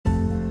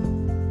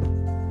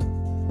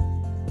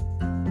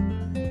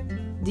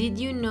Did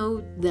you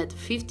know that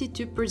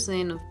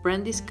 52% of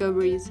brand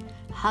discoveries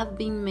have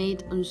been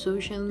made on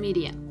social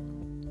media?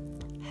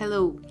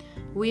 Hello,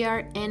 we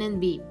are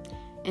NNB,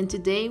 and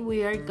today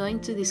we are going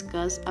to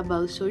discuss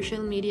about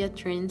social media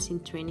trends in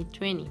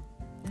 2020.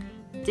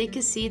 Take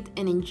a seat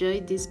and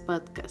enjoy this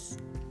podcast.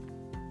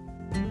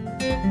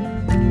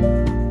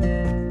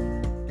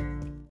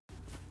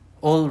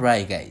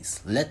 Alright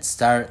guys, let's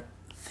start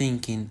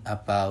thinking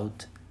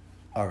about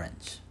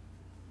orange.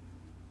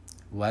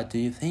 What do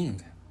you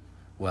think?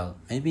 Well,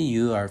 maybe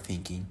you are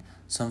thinking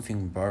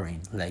something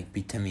boring like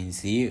vitamin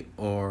C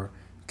or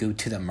go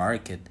to the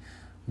market,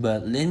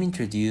 but let me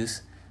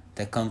introduce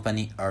the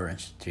company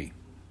Orange Tree.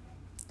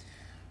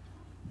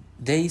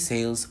 They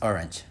sales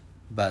orange,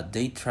 but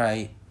they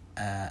try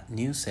a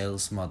new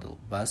sales model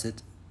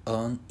based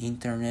on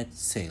internet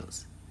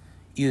sales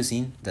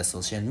using the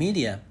social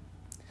media.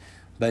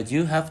 But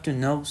you have to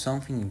know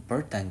something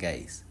important,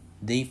 guys.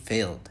 They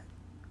failed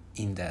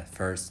in the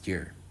first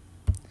year.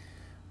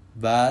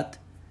 But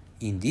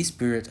in this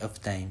period of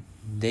time,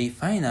 they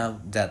find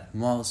out that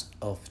most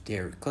of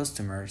their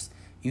customers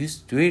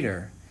use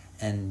Twitter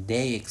and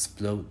they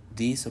exploit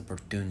this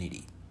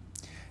opportunity.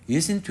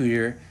 Using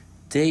Twitter,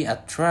 they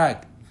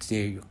attract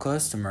their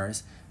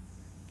customers,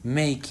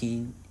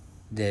 making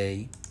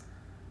they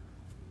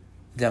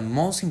the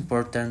most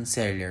important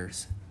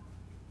sellers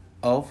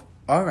of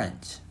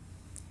Orange.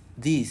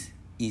 This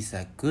is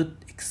a good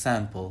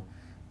example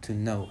to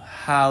know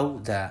how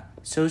the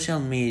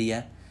social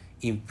media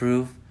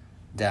improve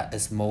the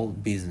small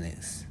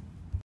business.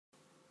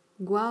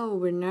 Wow,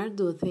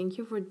 Bernardo, thank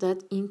you for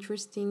that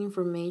interesting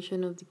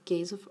information of the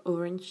case of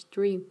Orange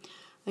Tree.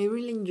 I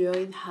really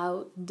enjoyed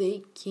how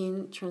they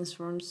can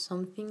transform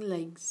something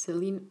like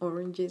selling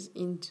oranges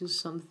into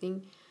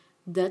something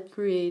that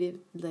creative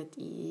that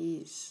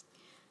is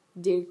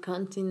their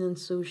content on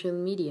social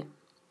media.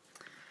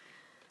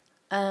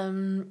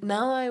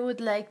 Now I would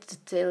like to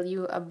tell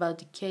you about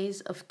the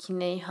case of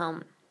Kinney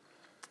Home.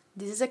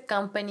 This is a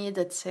company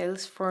that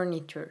sells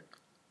furniture.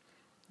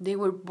 They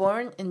were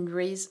born and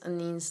raised on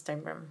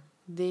Instagram.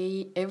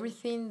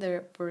 Everything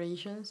their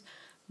operations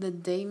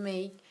that they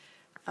make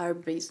are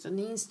based on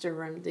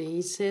Instagram.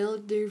 They sell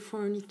their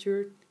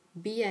furniture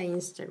via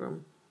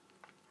Instagram.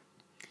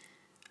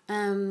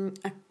 An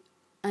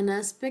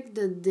aspect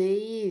that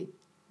they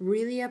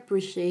really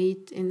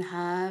appreciate and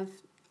have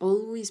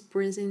always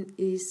present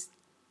is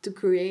to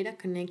create a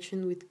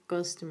connection with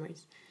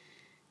customers.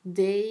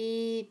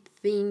 They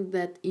think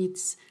that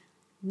it's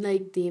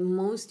like the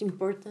most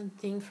important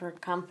thing for a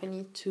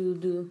company to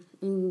do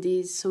in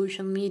this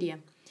social media.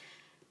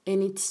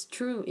 And it's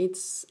true,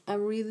 it's a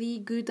really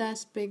good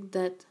aspect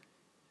that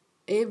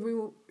every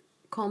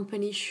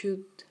company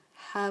should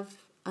have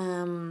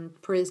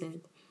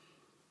present.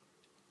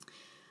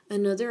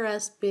 Another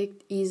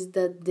aspect is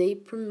that they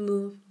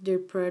promote their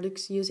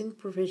products using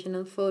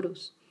professional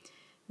photos.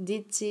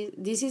 This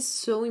is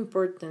so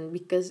important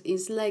because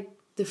it's like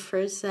the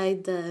first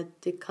sight that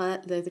the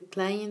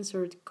clients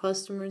or the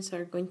customers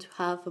are going to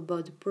have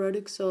about the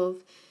products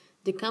of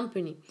the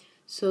company.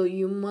 So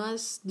you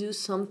must do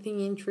something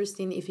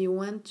interesting if you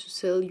want to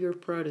sell your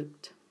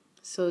product.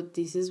 So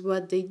this is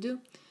what they do.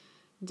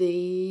 They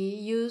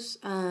use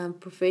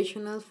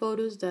professional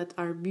photos that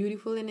are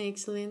beautiful and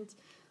excellent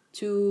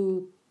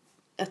to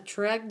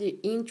attract the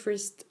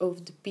interest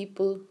of the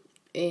people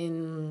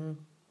and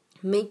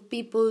make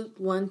people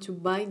want to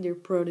buy their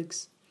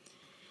products.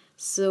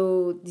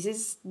 So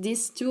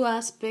these two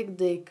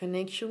aspects, the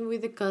connection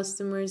with the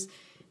customers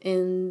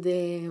and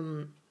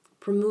the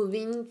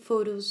promoting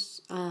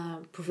photos,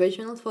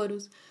 professional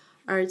photos,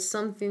 are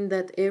something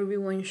that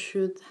everyone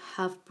should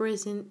have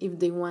present if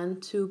they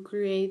want to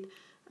create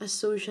a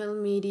social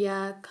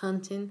media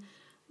content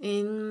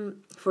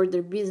for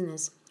their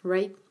business,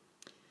 right?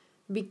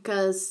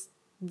 Because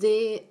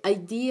the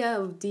idea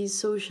of this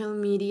social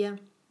media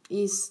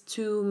is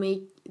to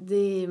make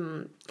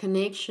the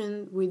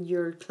connection with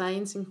your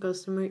clients and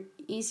customer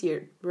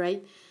easier,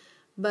 right?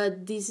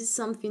 But this is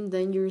something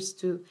dangerous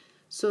too.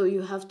 So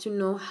you have to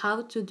know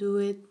how to do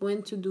it,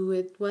 when to do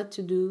it, what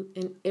to do,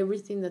 and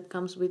everything that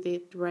comes with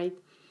it, right?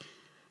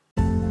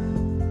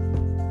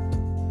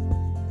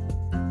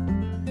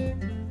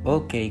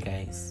 Okay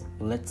guys,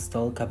 let's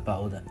talk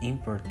about the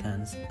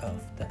importance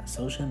of the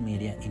social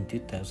media in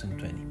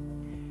 2020.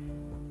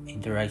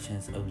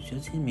 Interactions of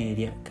social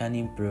media can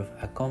improve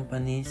a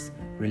company's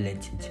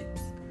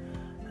relationships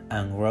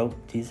and grow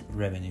this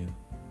revenue.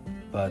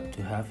 But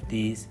to have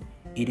this,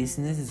 it is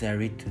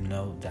necessary to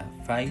know the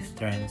 5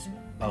 trends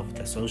of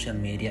the social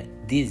media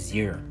this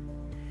year.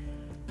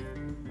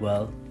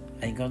 Well,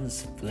 I'm gonna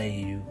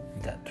explain you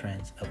the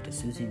trends of the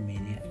social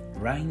media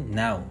right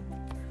now.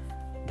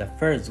 The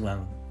first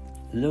one,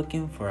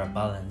 looking for a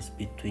balance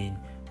between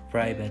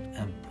private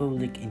and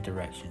public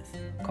interactions.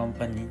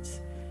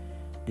 Companies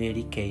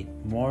dedicate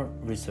more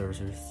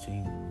resources to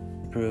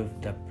improve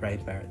the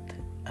private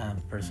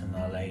and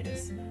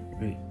personalized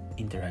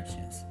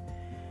interactions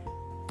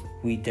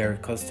with their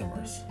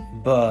customers.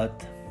 But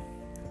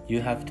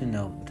you have to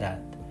know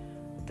that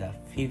the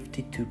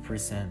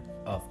 52%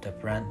 of the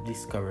brand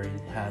discovery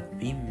have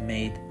been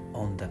made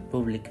on the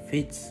public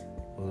feeds,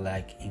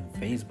 like in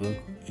Facebook,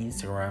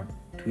 Instagram,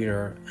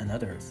 Twitter, and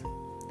others.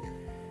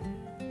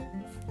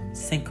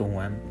 Second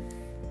one,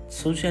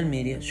 social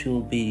media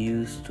should be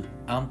used to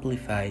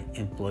amplify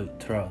employee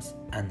trust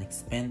and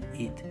expand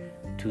it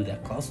to the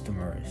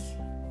customers.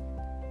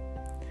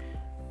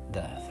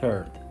 The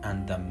third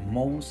and the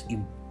most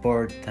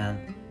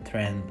important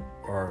trend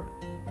or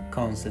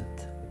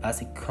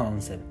basic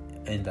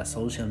concept in the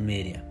social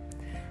media.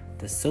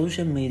 The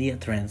social media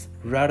trends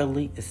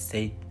rarely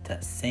stay the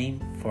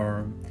same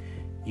form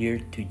year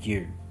to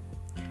year.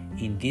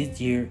 In this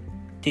year,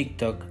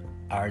 TikTok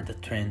are the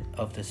trend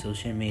of the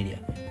social media,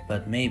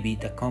 but maybe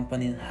the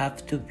companies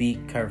have to be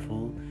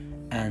careful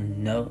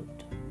and not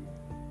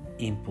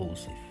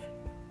impulsive.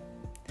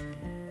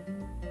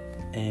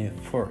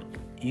 Fourth,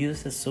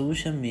 use the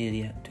social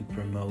media to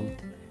promote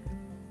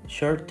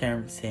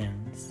short-term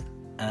sales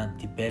and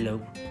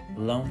develop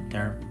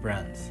long-term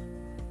brands.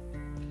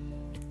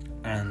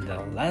 And the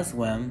last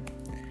one,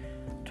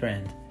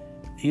 trend,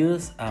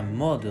 use a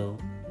model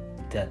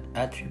that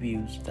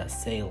attributes the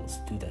sales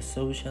to the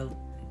social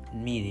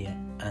media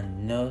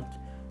and not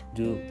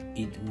do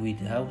it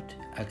without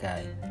a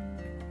guide.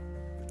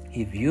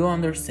 If you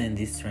understand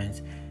these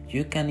trends,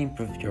 you can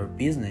improve your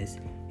business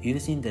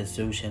using the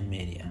social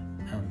media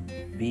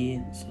and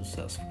being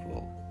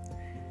successful.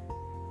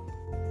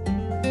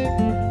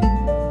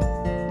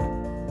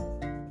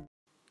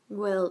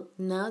 Well,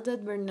 now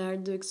that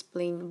Bernardo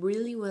explained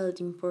really well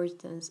the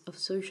importance of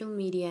social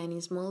media in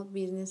small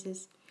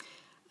businesses,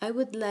 I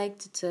would like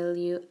to tell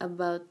you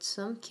about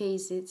some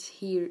cases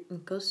here in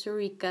Costa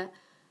Rica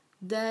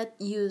that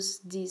use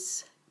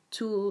this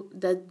tool,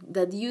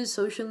 that use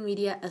social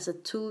media as a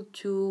tool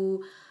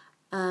to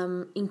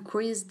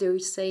increase their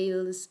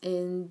sales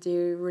and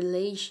their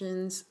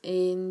relations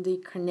and the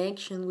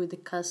connection with the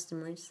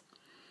customers.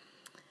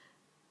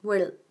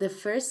 Well, the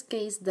first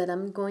case that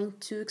I'm going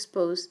to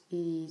expose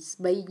is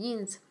By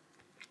Jeans.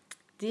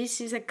 This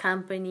is a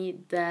company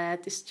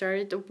that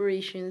started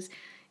operations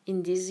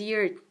in this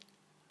year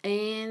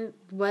and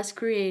was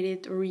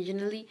created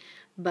originally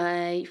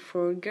by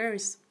four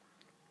girls.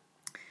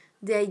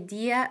 The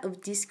idea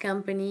of this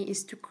company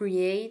is to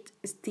create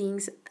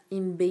things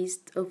in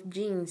based of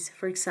jeans,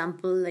 for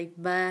example, like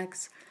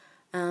bags,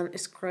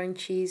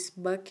 scrunchies,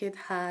 bucket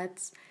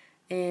hats,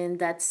 and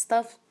that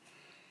stuff.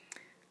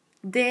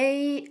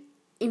 They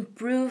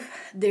improve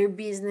their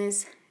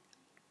business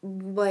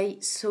by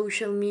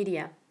social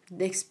media,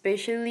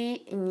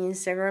 especially in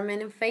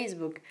Instagram and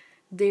Facebook.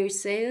 Their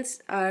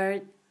sales are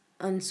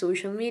on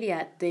social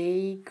media.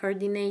 They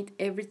coordinate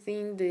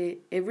everything,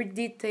 every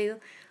detail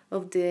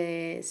of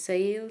the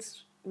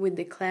sales with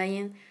the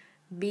client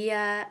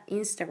via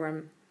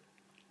Instagram.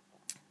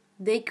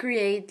 They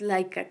create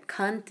like a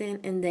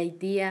content and the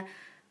idea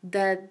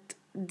that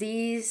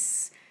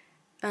this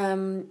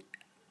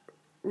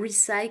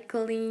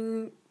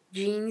recycling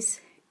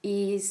jeans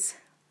is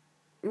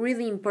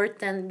really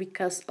important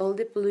because all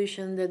the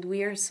pollution that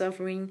we are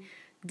suffering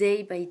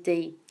day by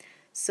day.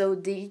 So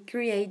they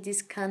create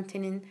this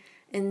content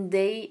and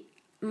they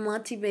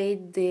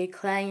motivate the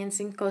clients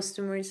and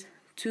customers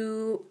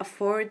to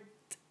afford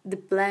the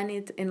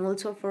planet and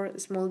also for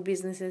small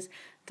businesses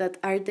that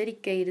are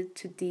dedicated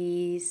to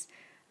these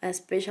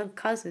special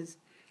causes,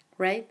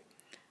 right?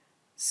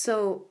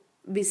 So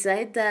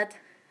beside that,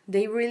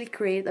 they really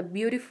create a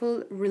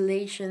beautiful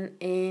relation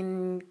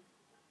and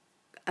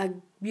a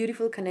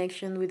beautiful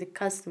connection with the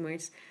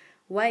customers.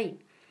 Why?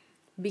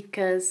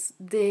 Because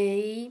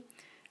they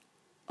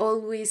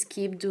always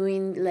keep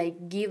doing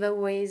like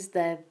giveaways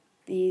that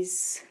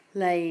is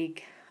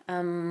like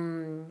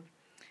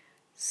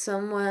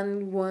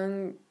someone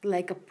won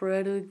like a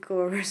product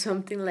or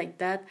something like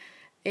that,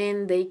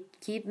 and they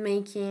keep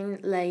making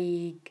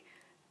like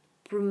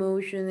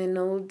promotion and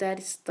all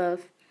that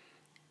stuff,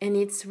 and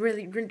it's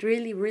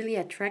really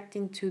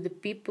attracting to the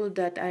people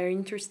that are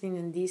interested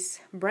in this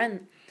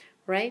brand,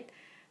 right?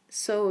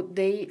 So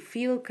they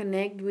feel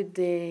connect with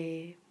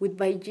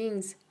By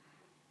Jeans.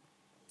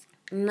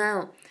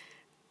 Now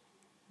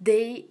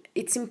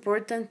it's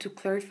important to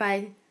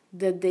clarify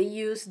that they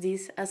use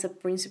this as a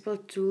principal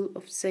tool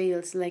of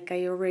sales, like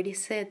I already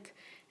said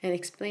and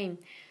explained.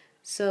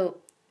 So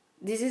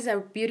this is a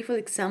beautiful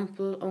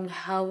example on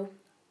how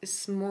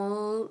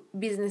small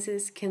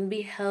businesses can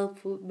be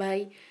helpful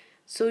by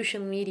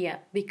social media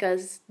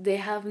because they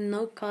have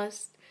no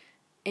cost,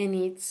 and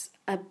it's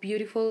a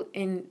beautiful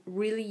and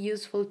really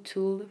useful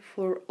tool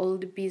for all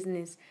the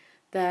business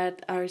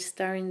that are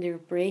starting their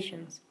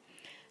operations.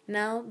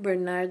 Now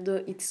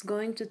Bernardo is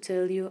going to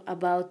tell you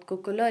about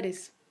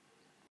Cocolores.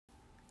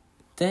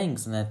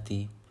 Thanks,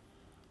 Nati.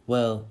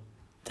 Well,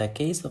 the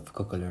case of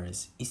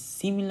Cocolores is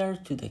similar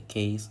to the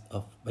case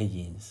of By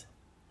Jeans.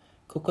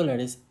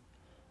 Cocolores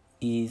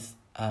is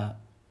a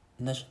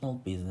national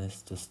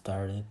business that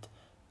started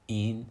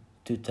in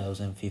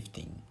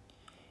 2015.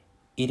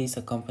 It is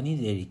a company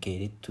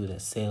dedicated to the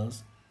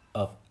sales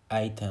of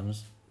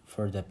items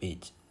for the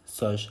beach,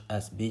 such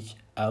as beach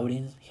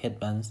outings,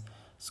 headbands,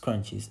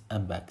 scrunchies,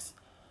 and bags.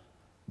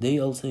 They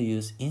also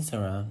use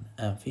Instagram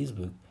and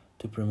Facebook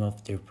to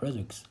promote their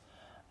products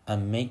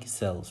and make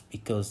sales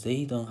because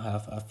they don't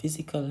have a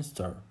physical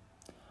store.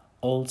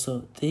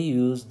 Also, they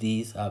use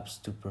these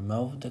apps to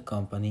promote the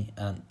company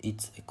and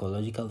its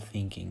ecological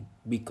thinking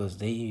because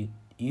they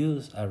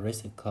use a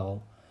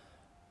recycled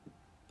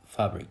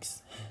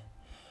fabrics.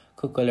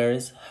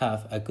 Cocolores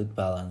have a good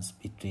balance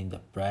between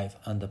the private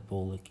and the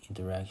public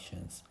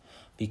interactions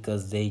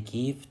because they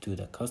give to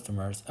the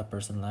customers a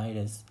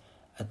personalized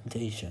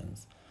attention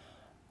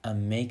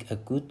and make a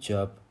good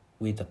job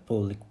with the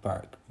public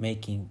part,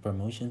 making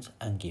promotions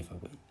and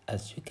giveaways.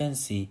 As you can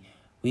see,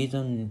 we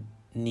don't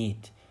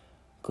need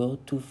go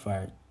too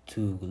far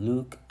to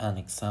look an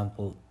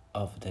example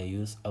of the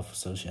use of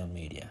social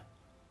media.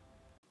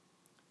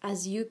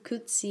 As you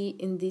could see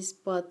in this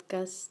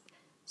podcast,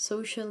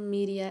 social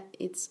media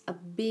is a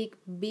big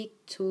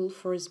tool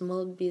for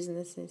small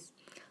businesses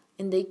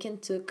and they can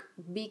take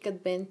big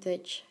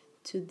advantage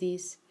to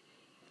this.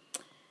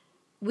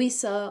 We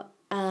saw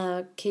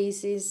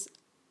cases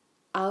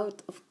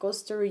out of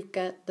Costa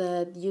Rica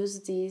that use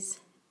this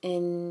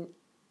and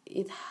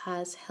it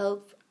has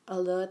helped a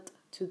lot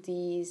to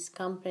these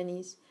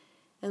companies,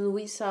 and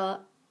we saw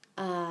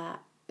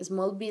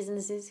small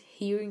businesses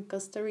here in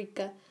Costa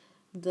Rica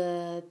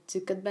that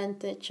took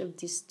advantage of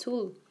this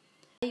tool.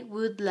 I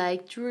would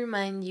like to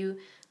remind you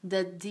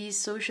that this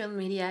social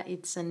media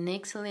it's an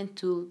excellent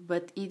tool,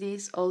 but it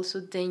is also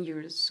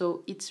dangerous.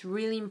 So it's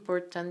really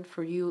important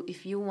for you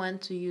if you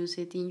want to use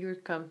it in your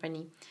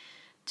company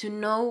to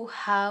know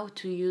how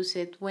to use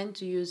it, when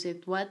to use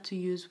it, what to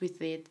use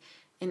with it,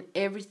 and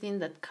everything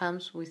that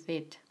comes with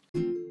it.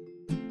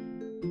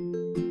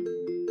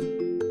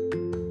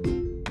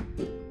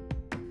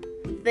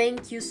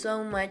 Thank you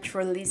so much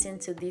for listening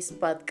to this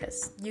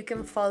podcast. You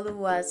can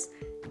follow us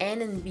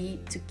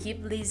NNB to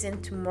keep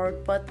listening to more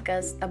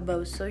podcasts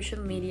about social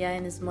media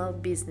and small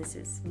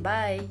businesses.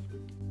 Bye!